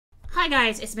Hi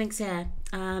guys, it's Minx here.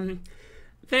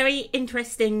 Very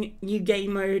interesting new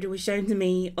game mode was shown to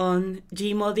me on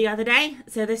Gmod the other day.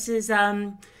 So this is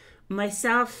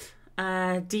myself,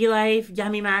 D-Live,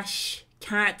 Yummy Mash,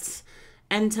 Kat,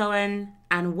 Entoen,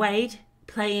 and Wade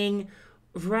playing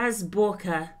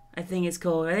Razborka, I think it's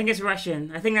called. I think it's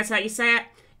Russian. I think that's how you say it.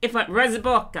 If like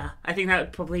Razborka, I think that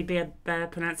would probably be a better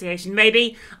pronunciation.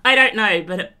 Maybe. I don't know,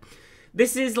 but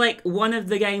this is like one of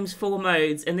the game's 4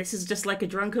 modes, and this is just like a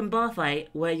drunken bar fight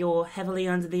where you're heavily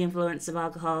under the influence of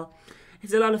alcohol.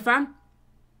 It's a lot of fun,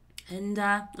 and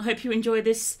I hope you enjoy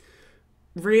this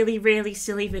really, really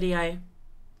silly video.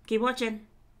 Keep watching.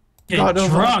 Get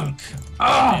drunk!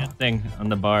 Thing on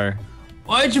the bar.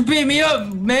 Why'd you beat me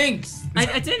up, Minx?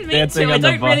 I didn't mean to. I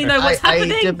don't really know what's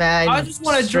happening. I demand I just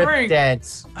want to strip drink.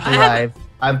 dance live.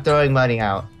 I'm throwing money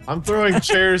out. I'm throwing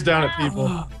chairs down at people.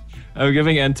 I'm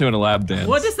giving Entoen a lap dance.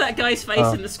 What does that guy's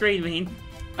face in the screen mean?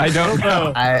 I don't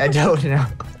know. I don't know.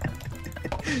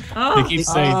 Oh, They keep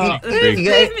saying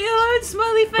leave me alone,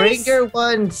 smiley face. Bring your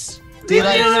ones. Do you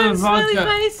Leave me like alone, smiley vodka?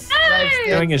 face.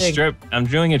 doing a strip. I'm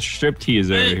doing a strip tease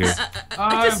over here.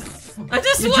 I just want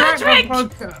to drink.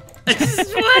 I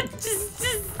just want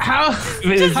How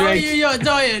are you not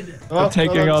dying? I'm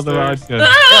taking all the vodka.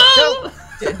 No!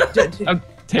 I'm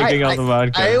taking all the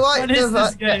vodka. I want What the is this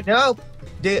vodka. game? No.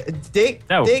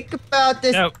 No. Think about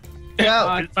this. No.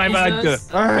 No. It's my vodka. Jesus.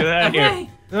 Get out of here. Okay.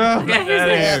 Oh, Okay, Get out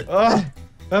of here. oh,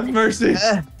 have mercy.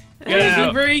 Get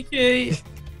out. Freaky.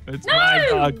 It's my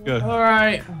vodka.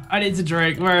 Alright, I need to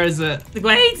drink. Where is it?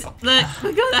 Wait, look,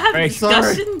 we're gonna have a Right,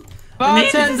 discussion.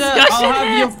 Bartender, discussion I'll have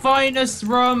here. your finest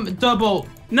rum double.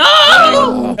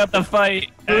 No! Got the fight.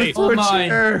 Hey, Oh my.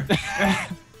 Chair.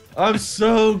 I'm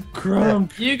so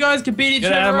crunk. You guys can beat each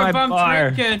Get out other of up. my I'm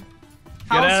bar. drinking.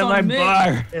 get out of my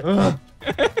bar. Ugh.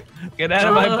 Get out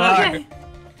of my bar. Okay.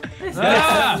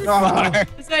 Ah, Ah,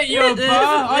 this ain't your bar.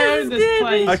 I own this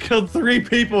place. I killed 3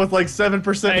 people with like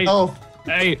 7% Hey. health.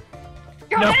 Hey.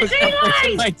 No, it's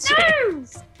not my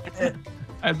chairs.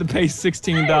 I have to pay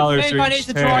 $16 I think for I each need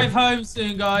to chair. drive home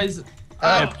soon, guys.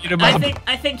 Yeah, beat 'em up.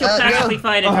 I think you're perfectly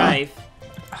fine to drive.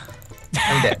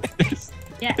 I'm dead.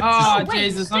 Yeah. Oh, wait,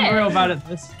 Jesus, I'm shit. real bad at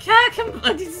this. Cat, come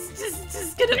on, just gonna,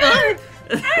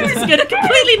 just gonna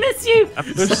completely miss you.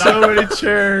 There's so many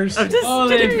chairs. I'm just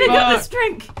Holy gonna pick up fuck. this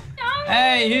drink.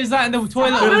 Hey, who's that in the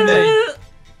toilet with me?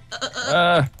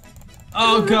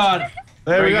 Oh, God.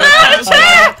 There we go.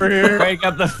 Ah, Over here. Break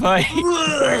up the fight.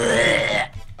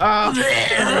 Ah,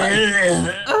 Break up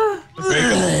the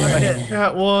fight.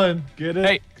 cat won. Get it?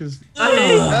 Hey. 'Cause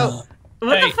Oh,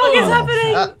 What Hey. the fuck is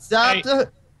happening? stop. Hey.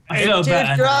 I feel Too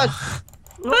bad. drunk.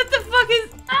 What the fuck is?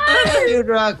 Too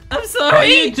drunk. I'm What are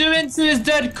sorry. you doing to his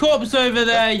dead corpse over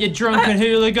there, you drunken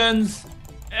hooligans?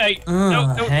 Hey.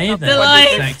 No, no, hey no. there,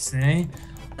 Alive. sexy.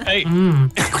 Hey. Get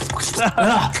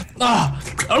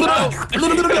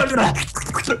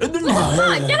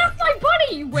off my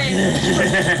body, you witch!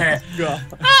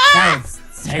 That's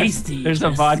tasty. There's a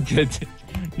vodka.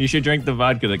 You should drink the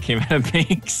vodka that came out of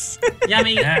Minx.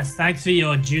 Yummy, Yes, thanks for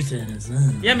your juices.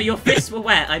 Yummy, your fists were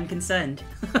wet. I'm concerned.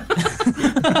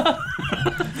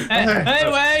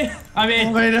 Anyway, I mean,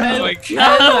 Oh, wait, no. anyway,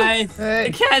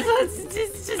 Hey. Cat,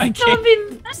 just I don't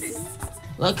be.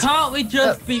 look, can't we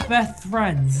just be best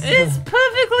friends? It's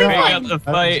perfectly Break fine. up the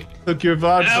fight. took your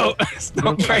vodka. No.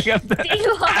 Don't break up the.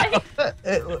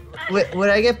 Eli. When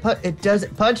I get punched, it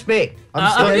doesn't punch me.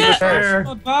 I'm still in okay. the chair.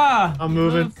 A bar. I'm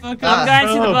moving. Motherfucker. I'm going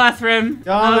to the Oh. bathroom.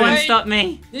 No Yummy. one stop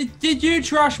me. Did you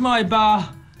trash my bar?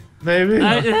 Maybe.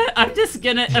 I'm just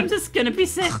gonna be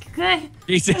sick. Okay.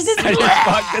 Jesus, This is I just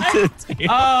vodka to the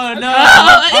table. Oh no!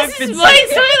 Oh, I've this been is my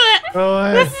sick. toilet. Go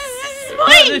away. This is Put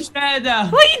mine. the chair down.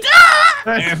 What you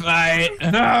done? Chair fight.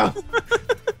 No.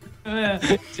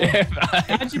 Chair fight.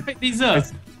 How'd you pick these up?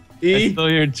 I E.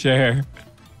 stole your chair.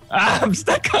 Ah, I'm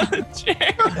stuck on the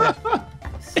chair.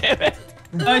 Damn it.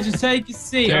 Oh, just take a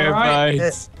seat, Chair alright?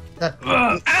 fights. You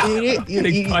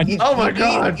Oh my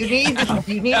God. You need to Ow.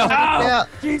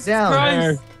 get down.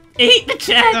 Christ. Eat the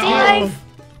chair, No. D-Life.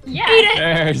 Yeah. Eat it.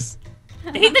 Chairs.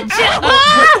 Eat the chair. Ah!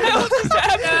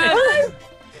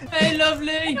 Hey, lovely.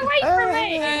 Wait for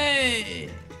me! Hey.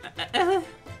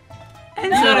 And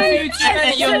Not so- a future,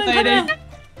 young lady.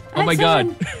 Oh my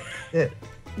God. Ow.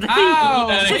 Get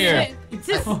out of here. Just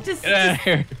Get out of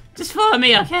here. just follow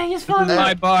me, okay? Just follow me.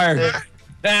 My bar.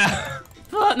 Ah.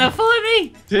 Follow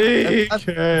me.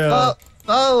 TKO.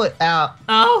 Follow it out.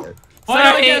 Oh, Why do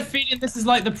I sorry. get a feeling this is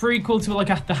like the prequel to like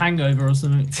The Hangover or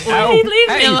something? Wait, leave me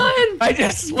Hey. alone. I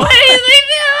just. Wait, leave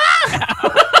me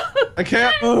alone. I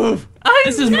can't move.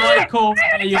 This is my call.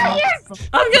 You I'm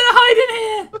gonna hide in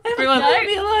here. Everyone, No. leave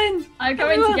me alone. I'm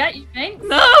going to get you, Minx.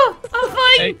 No, I'm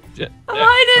fine. Hey,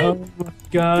 Oh my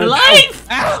god. Alive!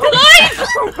 Alive!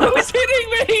 Who was hitting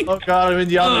me? Oh god, I'm in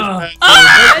the other.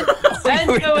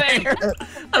 Enduin!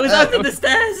 I was up in the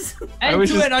stairs. I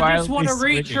was Enduin, just I just want to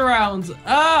wildly reach swinging. around.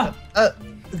 Ah!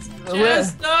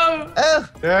 Yes, no!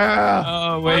 Yeah.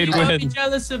 Oh, Wade Don't be wins.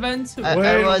 jealous of Enduin. I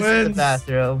Wade was in the wins.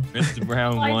 bathroom. Mr.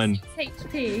 Brown won. 6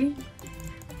 HP.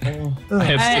 I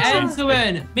Hey, have 6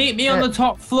 Enduin, meet me on the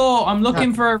top floor. I'm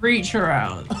looking for a reach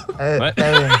around. What?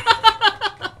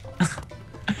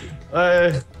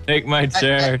 Take my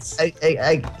chairs. I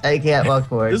can't walk This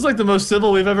forward. is like the most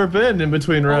civil we've ever been in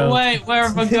between Oh, rounds. wait, where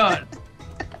have I got?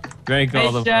 Drank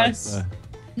all the Jess. vodka.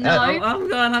 No. I'm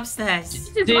going upstairs.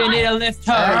 Do you need a lift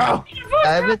home? Ow.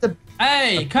 I'm at the.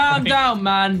 Hey, calm down,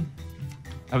 man.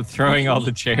 I'm throwing all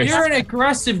the chairs. You're an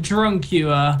aggressive drunk, you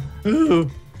are. Ooh.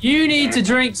 You need to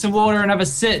drink some water and have a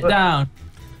sit down.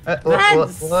 What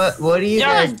do you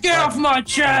Yes, guys? get off my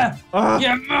chair! Ah. You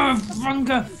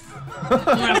motherfucker! I'm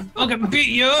gonna fucking beat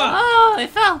you up! Oh, it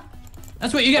fell.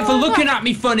 That's what you get for looking at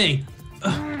me funny.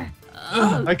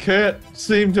 I can't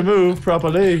seem to move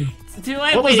properly. Do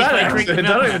I What was wait that if I drink accent?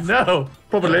 the I don't milk? even know.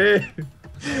 Properly.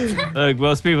 Look,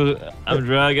 most people, I'm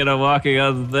drunk and I'm walking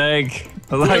on the thing.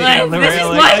 I'm walking like, on the this is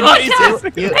railing. my And vodka! Jesus.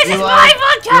 This is my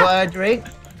vodka! You want a drink?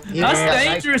 That's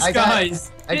dangerous, I got-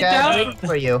 guys. I Get got a down. drink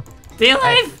for you. Do you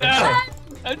live? No,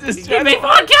 I'm just Give trying me to...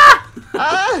 vodka!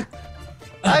 Ah!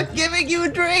 I'm giving you a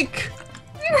drink.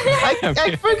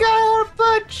 I forgot how to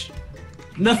punch.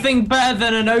 Nothing better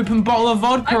than an open bottle of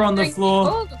vodka I'm on the drinking floor.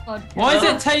 all the vodka. Why does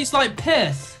it taste like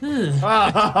piss? Ugh.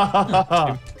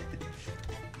 Ah.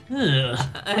 Ugh.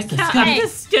 I'm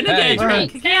just gonna Hey. get a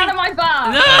drink. Get out of my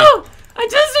bar. No! I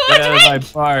just Get want out a of my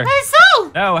drink! bar. Hey, so!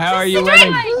 No, how are you a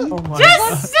winning? drink. Oh my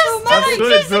Just I'm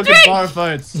good at just a broken drink! bar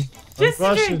fights. I'm Just a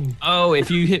drink. Russian. Oh, if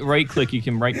you hit right click, you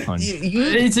can right punch. I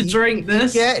need to drink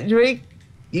this. You can't drink.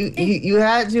 You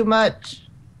had too much.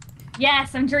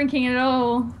 Yes, I'm drinking it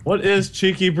all. What is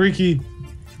cheeky breaky?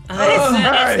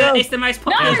 It's the most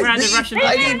popular No, brand of Russian I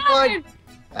vodka. need one.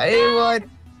 I need one.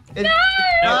 It's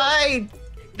mine.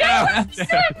 No.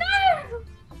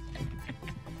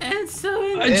 And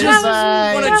so I just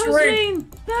that want a was drink. mean.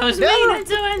 That was No. mean,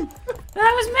 Antoine.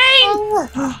 That was mean.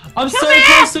 I'm so here.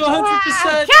 close to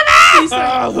 100%. Come Please,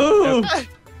 Ah, who?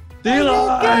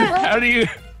 Delay. How do you...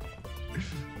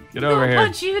 Get over I'll here.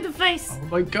 punch you in the face. Oh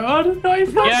my god,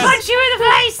 95. Yes. Punch you in the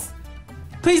face.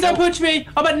 Please don't punch me.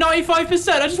 I'm at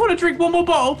 95%. I just want to drink one more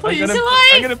bottle, please.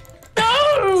 I'm gonna...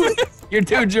 No! You're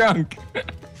too drunk. And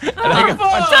Oh, I got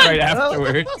punched fuck. right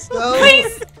afterwards. Go,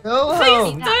 Please, go please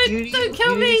home. don't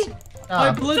kill me. need to My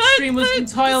stop. bloodstream was Don't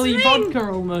entirely swing. vodka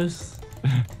almost.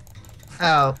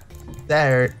 Ow, that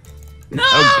hurt. No.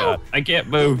 Oh god, I can't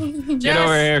move. Get Jess,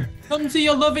 over here. Come to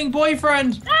your loving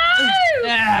boyfriend.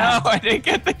 Yeah. No, I didn't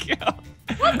get the kill.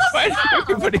 Why did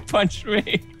everybody punch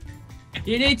me?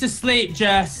 You need to sleep,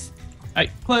 Jess. I-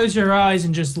 Close your eyes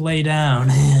and just lay down.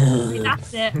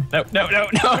 That's it. No,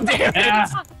 damn it. Yeah.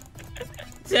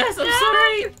 Jess, I'm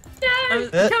sorry. No.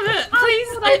 Come here, please.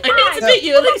 I I need to beat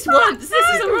you at least once. This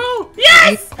is a rule.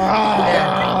 Yes.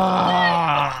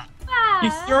 Ah. You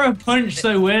throw a punch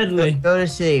so weirdly. Go to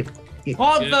sleep.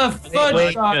 What the fudge?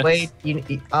 Wait, Fox? wait.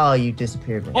 You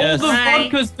disappeared. All Yes. the Hi.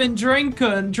 vodka's been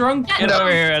drinking. Drunk. Get over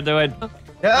here, Edwin. I'm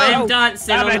No,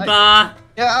 dancing on Stop the it. bar.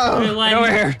 no. Everyone. Get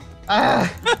over here.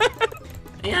 Ah.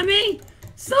 Yummy.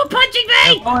 Stop punching me.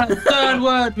 I want a third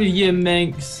word with you,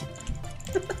 Minx.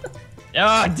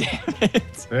 Oh, damn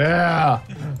it. Yeah.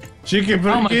 Cheeky Oh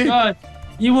my breaky. god.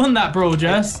 You won that brawl,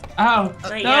 Jess. Ow.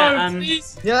 Wait, No, yeah,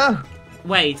 please. No.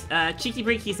 Wait, Cheeky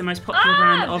Breaky is the most popular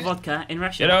brand of vodka in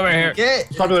Russia. Get over here. Get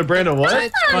Popular brand of what?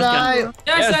 alive.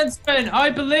 Yes, Yes. Endspin, I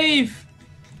believe.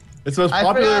 It's the most I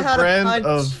popular forgot how to brand punch.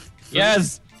 of.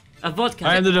 Yes, A vodka.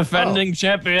 I am the defending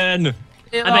champion. I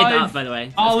made that up, by the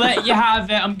way. I'll let you have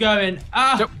it. I'm going.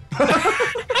 Ah.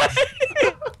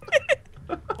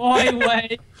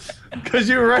 Wait. Because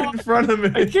you were right in front of I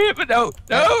me. can't, but no,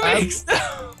 Minx.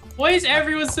 Why is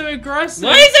everyone so aggressive?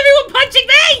 Why is everyone punching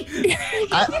me?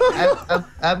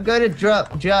 I'm gonna jump.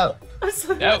 I'm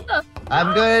sorry. No,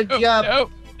 I'm gonna jump. no,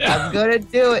 I'm gonna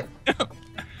do it.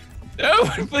 no,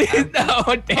 please, no,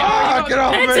 damn it. Ah, get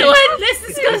off Antoine, me. let's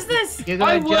discuss this. You're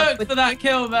I gonna jump worked with. for that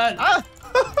kill, man. Ah.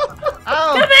 Come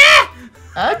Ow! here.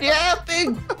 I'm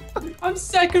yapping. I'm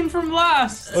second from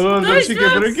last. Hold on, Nice, cheeky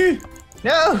Max. breaky.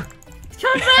 No.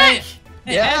 Come Hey, back.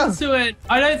 Yeah. end to it.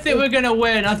 I don't think we're gonna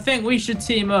win. I think we should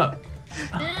team up.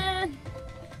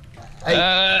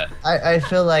 I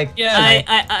feel like. Yeah.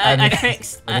 I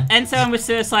fixed. Antoine was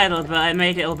suicidal, but I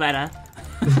made it all better.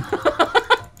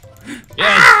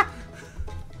 Yes.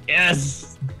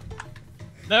 Yes.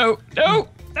 No,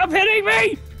 stop hitting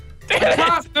me. Damn it.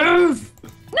 Can't move.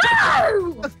 No!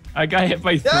 I got hit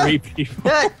by 3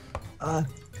 people.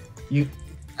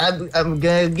 I'm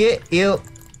gonna get you.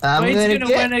 I'm Wade's gonna gonna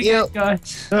win get again, you.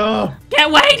 guys. Oh,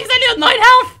 Get Wade, he's only on 9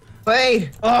 health! Wait.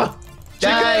 oh,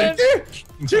 Die.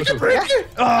 chicken brinky.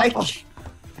 Oh,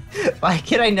 Why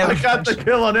can I never? I got the punch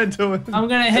kill on into it. I'm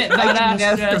gonna hit I that can ass,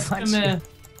 never Jess. punch Come you. here.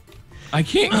 I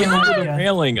can't get over the God.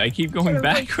 railing. I keep going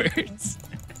backwards.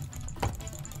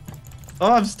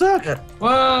 Oh, I'm stuck.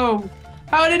 Whoa!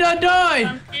 How did I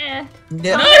die? Yeah.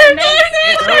 No.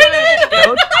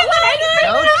 No,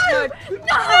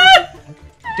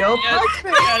 Don't punch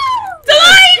me.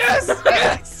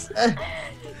 Yes!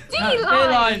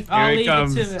 Daylight. I'll Here it leave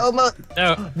comes. it to it. Almost.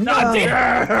 No, No. not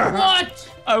there. What?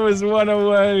 I was 1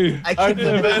 away. I I'm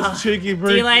can the best cheeky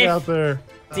brinky Delay. out there.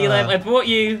 D-Live, I brought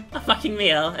you a fucking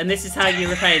meal, and this is how you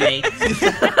repay me.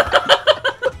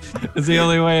 It's the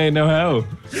only way I know how.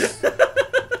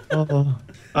 Oh,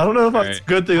 I don't know if that's a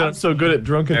good thing that I'm so good at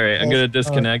drunken. All right, I'm gonna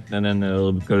disconnect and then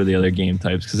it'll go to the other game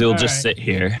types because it'll just All right. sit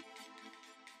here.